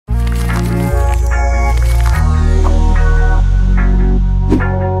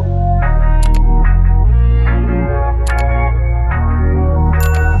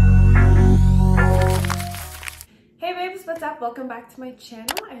back to my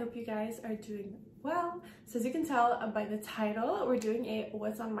channel. I hope you guys are doing well. So as you can tell by the title, we're doing a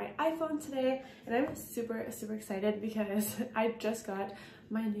what's on my iPhone today, and I'm super excited because I just got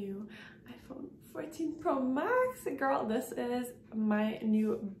my new iPhone 14 Pro Max. Girl, this is my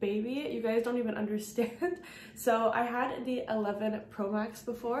new baby. You guys don't even understand. So I had the 11 Pro Max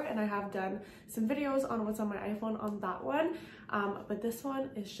before, and I have done some videos on what's on my iPhone on that one. But this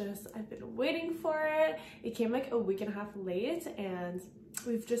one is just, I've been waiting for it. It came like a week and a half late, and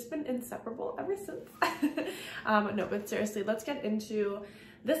we've just been inseparable ever since. No, but seriously, let's get into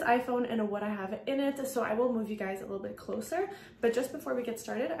this iPhone and what I have in it. So I will move you guys a little bit closer, but just before we get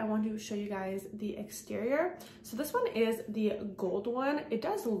started, I want to show you guys the exterior. So this one is the gold one. It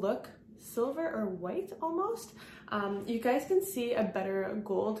does look silver or white almost. You guys can see a better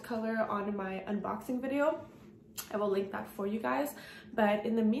gold color on my unboxing video. I will link that for you guys, but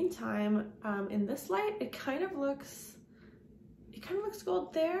in the meantime, in this light, it kind of looks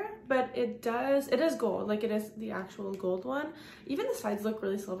gold there, but it is gold, like it is the actual gold one. Even the sides look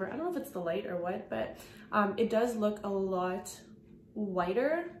really silver. I don't know if it's the light or what, but it does look a lot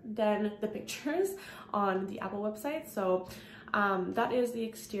whiter than the pictures on the Apple website. So that is the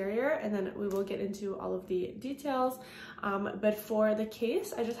exterior, and then we will get into all of the details. But for the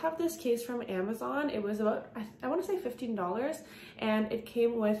case, I just have this case from Amazon. It was about, I want to say $15, and it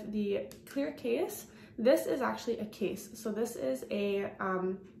came with the clear case. This is actually a case. So this is a,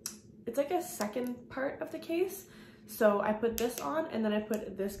 it's like a second part of the case. So I put this on, and then I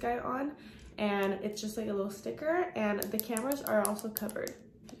put this guy on, and it's just like a little sticker, and the cameras are also covered.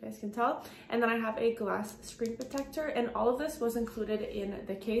 You guys can tell. And then I have a glass screen protector, and all of this was included in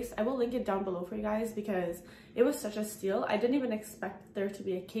the case. I will link it down below for you guys because it was such a steal. I didn't even expect there to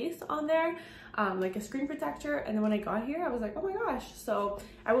be a case on there, like a screen protector, and then when I got here I was like, oh my gosh. So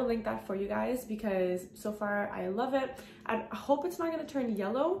I will link that for you guys because so far I love it. I hope it's not going to turn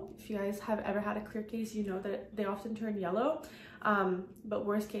yellow. If you guys have ever had a clear case, you know that they often turn yellow. But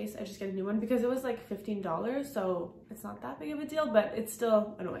worst case, I just get a new one because it was like $15, so it's not that big of a deal, but it's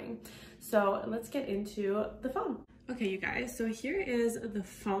still annoying. So let's get into the phone. Okay, you guys, so here is the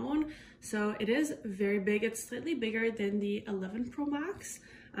phone. So it is very big. It's slightly bigger than the 11 Pro Max.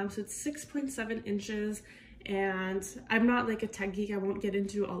 So it's 6.7 inches, and I'm not like a tech geek. I won't get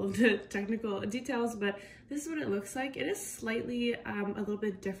into all of the technical details, but this is what it looks like. It is slightly a little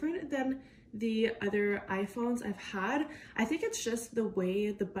bit different than the other iPhones I've had. I think it's just the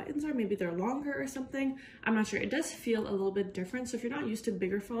way the buttons are, maybe they're longer or something. I'm not sure. It does feel a little bit different. So if you're not used to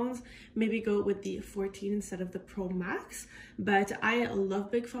bigger phones, maybe go with the 14 instead of the Pro Max. But I love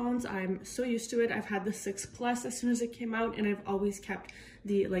big phones. I'm so used to it. I've had the 6 Plus as soon as it came out, and I've always kept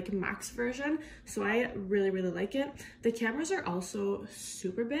the like max version, so I really like it. The cameras are also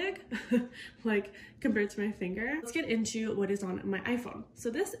super big, like compared to my finger. Let's get into what is on my iPhone. So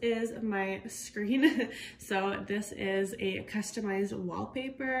this is my screen. So this is a customized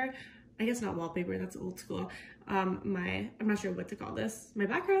wallpaper. I guess not wallpaper, that's old school. I'm not sure what to call this, my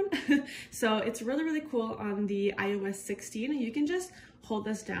background. So it's really cool. On the iOS 16, you can just hold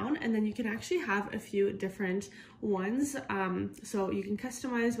this down, and then you can actually have a few different ones. So you can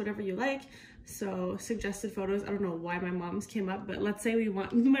customize whatever you like. So suggested photos, I don't know why my mom's came up, but let's say we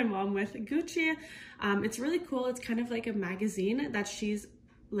want my mom with Gucci. It's really cool. It's kind of like a magazine that she's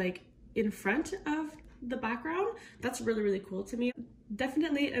like in front of the background. That's really cool to me.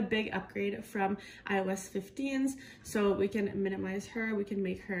 Definitely a big upgrade from iOS 15s. So we can minimize her, we can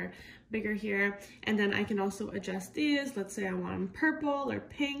make her bigger here, and then I can also adjust these. Let's say I want them purple or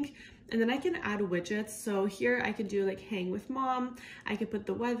pink, and then I can add widgets. So here I could do like hang with mom, I could put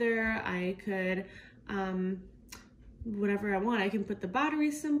the weather, I could whatever I want. I can put the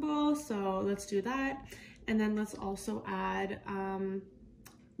battery symbol, so let's do that. And then let's also add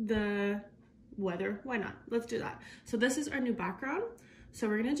the weather. Why not? Let's do that. So this is our new background. So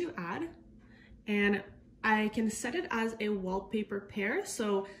we're gonna do add, and I can set it as a wallpaper pair.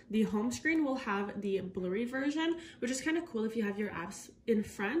 So the home screen will have the blurry version, which is kind of cool if you have your apps in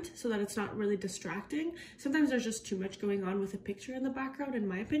front so that it's not really distracting. Sometimes there's just too much going on with a picture in the background, in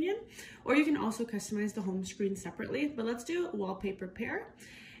my opinion. Or you can also customize the home screen separately, but let's do wallpaper pair.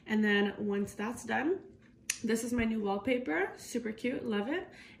 And then once that's done, this is my new wallpaper, super cute, love it.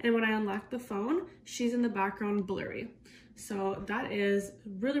 And when I unlock the phone, she's in the background blurry. So that is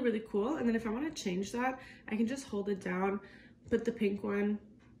really cool. And then if I want to change that, I can just hold it down, put the pink one,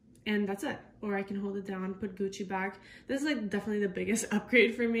 and that's it. or I can hold it down, put Gucci back. This is like definitely the biggest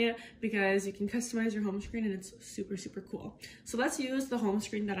upgrade for me because you can customize your home screen and it's super, super cool. So let's use the home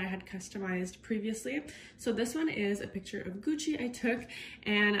screen that I had customized previously. So this one is a picture of Gucci I took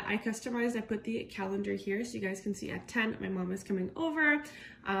and I customized, I put the calendar here so you guys can see at 10, my mom is coming over.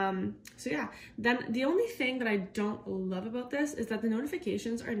 So yeah, then the only thing that I don't love about this is that the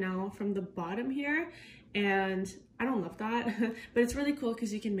notifications are now from the bottom here, and I don't love that, but it's really cool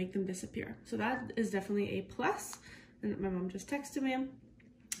because you can make them disappear. So that is definitely a plus. And my mom just texted me.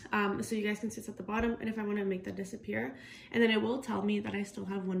 So you guys can see it's at the bottom, and if I want to make that disappear, and then it will tell me that I still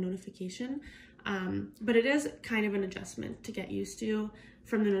have one notification, but it is kind of an adjustment to get used to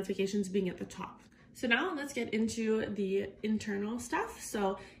from the notifications being at the top. So now let's get into the internal stuff.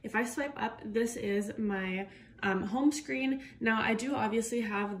 So if I swipe up, this is my home screen. Now I do obviously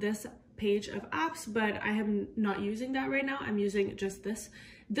have this page of apps, but I am not using that right now. I'm using just this.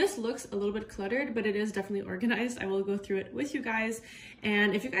 This looks a little bit cluttered, but it is definitely organized. I will go through it with you guys.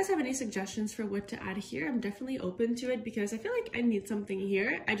 And if you guys have any suggestions for what to add here, I'm definitely open to it because I feel like I need something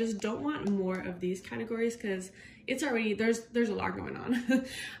here. I just don't want more of these categories because it's already, there's a lot going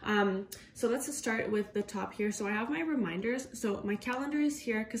on. So let's just start with the top here. So I have my reminders. So my calendar is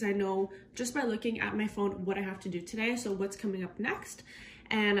here because I know just by looking at my phone what I have to do today. So what's coming up next.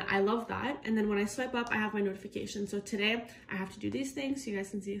 And I love that. And then when I swipe up, I have my notifications. So today I have to do these things. So you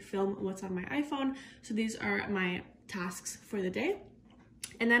guys can see film what's on my iPhone. So these are my tasks for the day.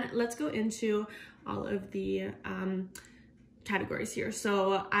 And then let's go into all of the categories here.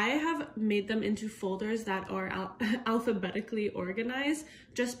 So I have made them into folders that are alphabetically organized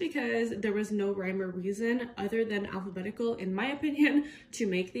just because there was no rhyme or reason other than alphabetical, in my opinion, to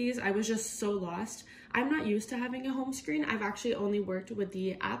make these. I was just so lost. I'm not used to having a home screen. I've actually only worked with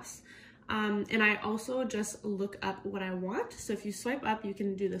the apps. And I also just look up what I want. So if you swipe up, you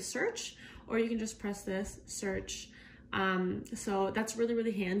can do the search, or you can just press this search. So that's really,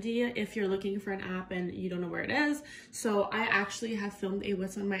 really handy if you're looking for an app and you don't know where it is. So I actually have filmed a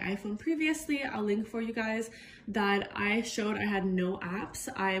what's on my iPhone previously. I'll link for you guys that I showed I had no apps.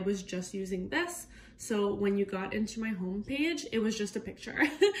 I was just using this. So when you got into my home page, it was just a picture.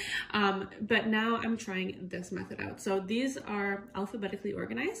 But now I'm trying this method out. So these are alphabetically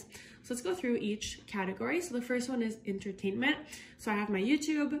organized. So let's go through each category. So the first one is entertainment. So I have my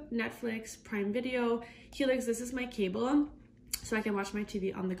YouTube, Netflix, Prime Video, Helix. This is my cable, so I can watch my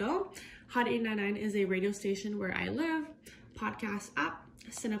TV on the go. Hot 899 is a radio station where I live. Podcast app,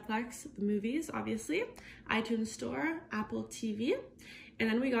 Cineplex, the movies, obviously. iTunes Store, Apple TV. And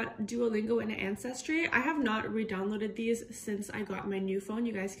then we got Duolingo and Ancestry. I have not re-downloaded these since I got my new phone,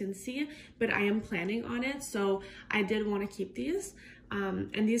 you guys can see, but I am planning on it. So I did want to keep these.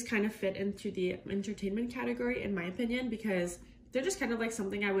 And these kind of fit into the entertainment category, in my opinion, because they're just kind of like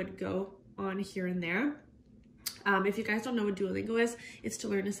something I would go on here and there. If you guys don't know what Duolingo is, it's to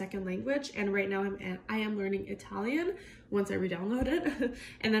learn a second language. And right now I am learning Italian once I re-download it.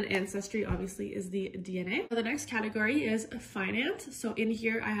 And then Ancestry obviously is the DNA. The next category is finance. So in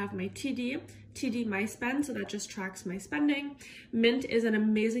here I have my TD my spend, so that just tracks my spending. Mint is an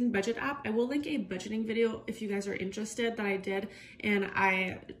amazing budget app. I will link a budgeting video if you guys are interested that I did, and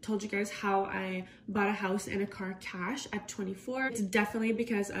I told you guys how I bought a house and a car cash at 24. It's definitely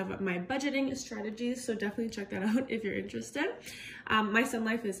because of my budgeting strategies, so definitely check that out if you're interested. My Sun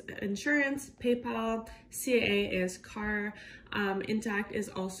Life is insurance, PayPal, CAA is car, Intact is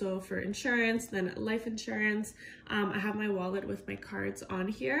also for insurance, then life insurance. I have my wallet with my cards on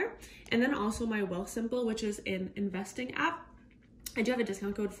here, and then also my Wealthsimple, which is an investing app. I do have a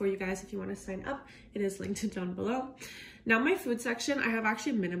discount code for you guys if you want to sign up. It is linked down below. Now my food section, I have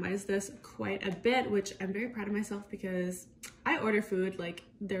actually minimized this quite a bit, which I'm very proud of myself because I order food like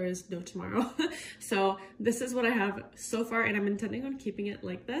there is no tomorrow. So this is what I have so far, and I'm intending on keeping it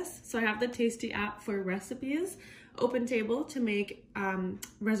like this. So I have the Tasty app for recipes, Open Table to make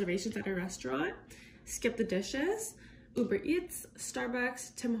reservations at a restaurant, Skip the Dishes, Uber Eats,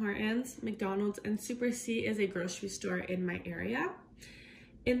 Starbucks, Tim Hortons, McDonald's, and Super C is a grocery store in my area.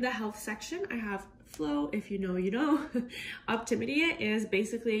 In the health section, I have Flow, if you know, you know. Optimity is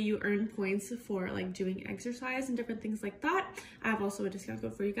basically you earn points for like doing exercise and different things like that. I have also a discount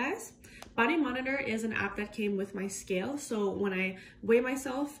code for you guys. Body Monitor is an app that came with my scale. So when I weigh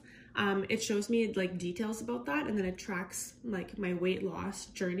myself, it shows me like details about that, and then it tracks like my weight loss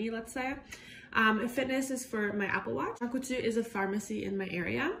journey, let's say. Fitness is for my Apple Watch. Rakutsu is a pharmacy in my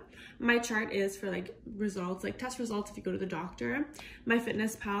area. My chart is for like results, like test results if you go to the doctor. My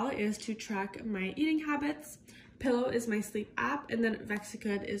Fitness Pal is to track my eating habits. Pillow is my sleep app, and then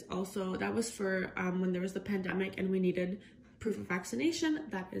Vexicud is also, that was for when there was the pandemic and we needed proof of vaccination,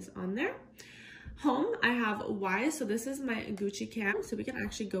 that is on there. Home, I have Wise, so this is my Gucci cam, so we can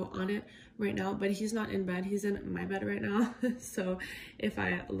actually go on it right now, but he's not in bed, he's in my bed right now. So if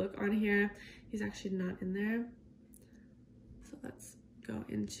I look on here, he's actually not in there. So let's go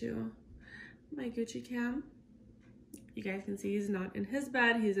into my Gucci cam. You guys can see he's not in his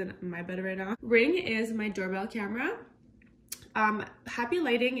bed, he's in my bed right now. Ring is my doorbell camera. Happy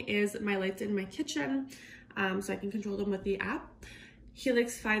lighting is my lights in my kitchen, so I can control them with the app.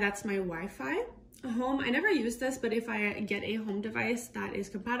 Helix Fi, that's my Wi-Fi. Home, I never use this, but if I get a home device that is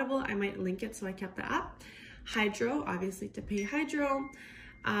compatible, I might link it, so I kept the app. Hydro, obviously to pay hydro.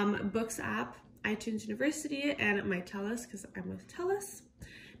 Books app, iTunes University, and my TELUS, because I'm with TELUS.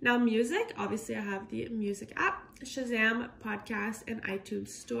 Now music, obviously I have the music app, Shazam, podcast, and iTunes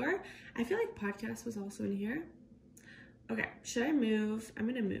Store. I feel like podcast was also in here. Okay, should I move? I'm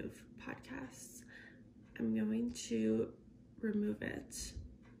gonna move podcasts. I'm going to remove it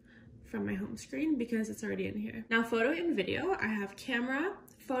from my home screen because it's already in here. Now photo and video, I have camera,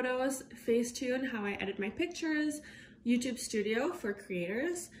 photos, Facetune, how I edit my pictures, YouTube Studio for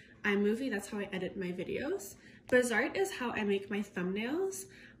creators, iMovie, that's how I edit my videos. BuzzArt is how I make my thumbnails.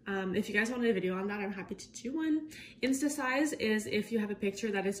 If you guys wanted a video on that, I'm happy to do one. InstaSize is if you have a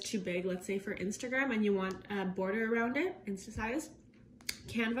picture that is too big, let's say for Instagram, and you want a border around it, InstaSize.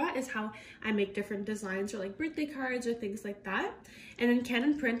 Canva is how I make different designs or like birthday cards or things like that. And then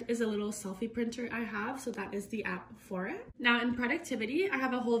Canon Print is a little selfie printer I have, so that is the app for it. Now in productivity, I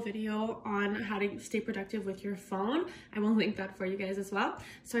have a whole video on how to stay productive with your phone. I will link that for you guys as well.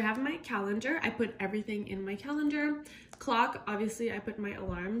 So I have my calendar. I put everything in my calendar. Clock, obviously I put my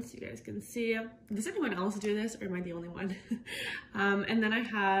alarms, you guys can see. Does anyone else do this or am I the only one? And then I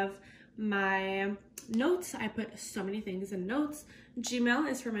have my notes. I put so many things in notes. Gmail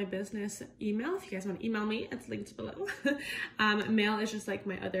is for my business email. If you guys want to email me, it's linked below. Mail is just like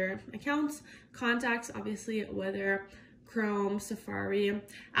my other accounts. Contacts, obviously, weather, Chrome, Safari,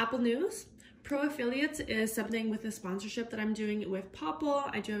 Apple News. Pro Affiliates is something with a sponsorship that I'm doing with Popple.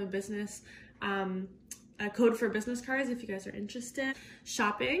 I do have a business a code for business cards if you guys are interested.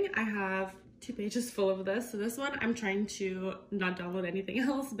 Shopping, I have 2 pages full of this. So this one, I'm trying to not download anything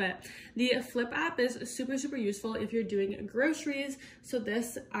else, but the Flip app is super, super useful if you're doing groceries. So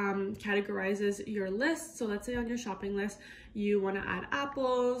this categorizes your list. So let's say on your shopping list, you want to add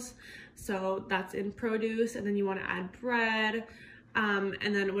apples. So that's in produce, and then you want to add bread.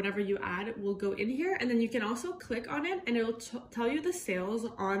 And then whatever you add will go in here, and then you can also click on it and it'll tell you the sales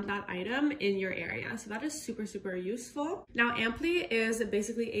on that item in your area. So that is super, super useful. Now Ampli is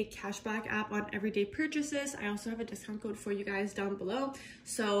basically a cashback app on everyday purchases. I also have a discount code for you guys down below.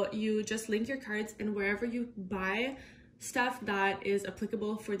 So you just link your cards, and wherever you buy stuff that is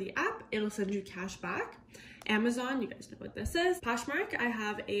applicable for the app, it'll send you cash back. Amazon, you guys know what this is. Poshmark, I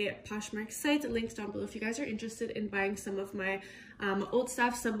have a Poshmark site, links down below if you guys are interested in buying some of my old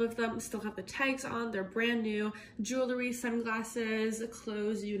stuff. Some of them still have the tags on, they're brand new. Jewelry, sunglasses,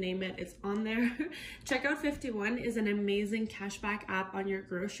 clothes, you name it, it's on there. Checkout 51 is an amazing cashback app on your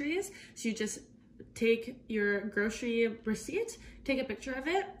groceries. So you just take your grocery receipt, take a picture of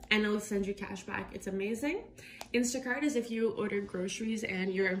it, and it'll send you cash back. It's amazing. Instacart is if you order groceries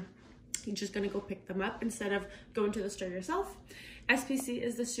and you're just gonna go pick them up instead of going to the store yourself. SPC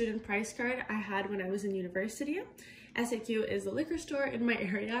is the student price card I had when I was in university. SAQ is the liquor store in my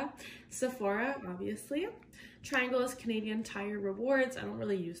area. Sephora, obviously. Triangle is Canadian Tire Rewards. I don't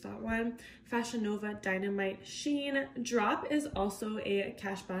really use that one. Fashion Nova, Dynamite, Shein. Drop is also a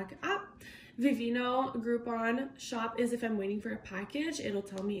cashback app. Vivino, Groupon. Shop is if I'm waiting for a package, it'll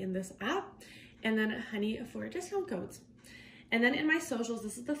tell me in this app. And then Honey for discount codes. And then in my socials,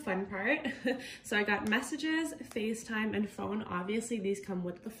 this is the fun part. So I got messages, FaceTime, and phone. Obviously, these come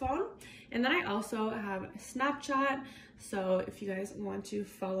with the phone. And then I also have Snapchat. So if you guys want to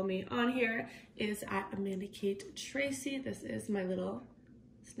follow me on here, it is at Amanda Kate Tracy. This is my little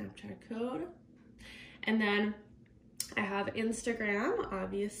Snapchat code. And then I have Instagram,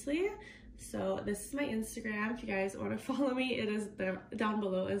 obviously. So this is my Instagram. If you guys want to follow me, it is down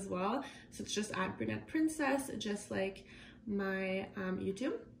below as well. So it's just at Brunetteprincesse, just like my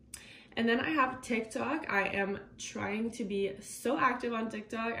YouTube. And then I have TikTok. I am trying to be so active on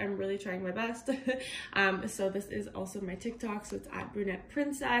TikTok. I'm really trying my best. So this is also my TikTok. So it's at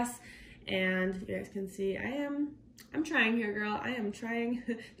Brunetteprincesse. And you guys can see I'm trying here, girl. I am trying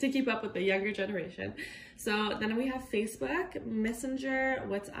to keep up with the younger generation. So then we have Facebook, Messenger,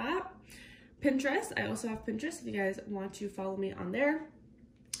 WhatsApp, Pinterest. I also have Pinterest if you guys want to follow me on there.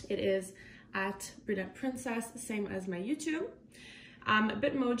 It is at Brunetteprincesse, same as my YouTube.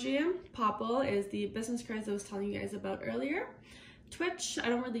 Bitmoji, Popple is the business cards I was telling you guys about earlier. Twitch, I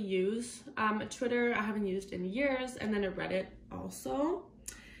don't really use. Twitter, I haven't used in years, and then a Reddit also.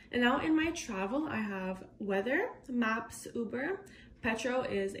 And now in my travel, I have weather, maps, Uber. Petro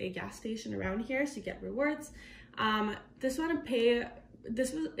is a gas station around here, so you get rewards. This one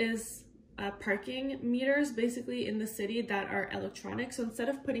is parking meters basically in the city that are electronic. So instead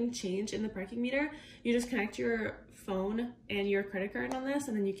of putting change in the parking meter, you just connect your phone and your credit card on this,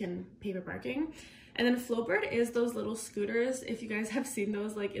 and then you can pay for parking. And then Flowbird is those little scooters. If you guys have seen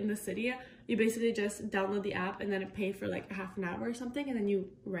those like in the city, you basically just download the app and then pay for like half an hour or something, and then you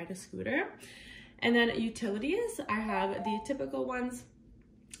ride a scooter. And then utilities, I have the typical ones.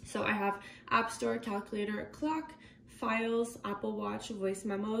 So I have App Store, calculator, clock, files, Apple Watch, voice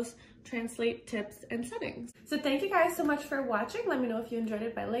memos, translate, tips, and settings. So thank you guys so much for watching. Let me know if you enjoyed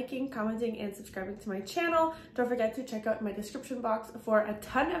it by liking, commenting, and subscribing to my channel. Don't forget to check out my description box for a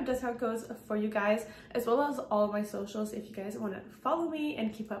ton of discount codes for you guys, as well as all of my socials if you guys want to follow me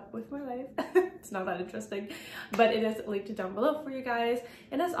and keep up with my life. It's not that interesting, but it is linked down below for you guys.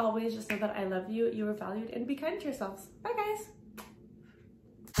 And as always, just know that I love you, you are valued, and be kind to yourselves. Bye guys!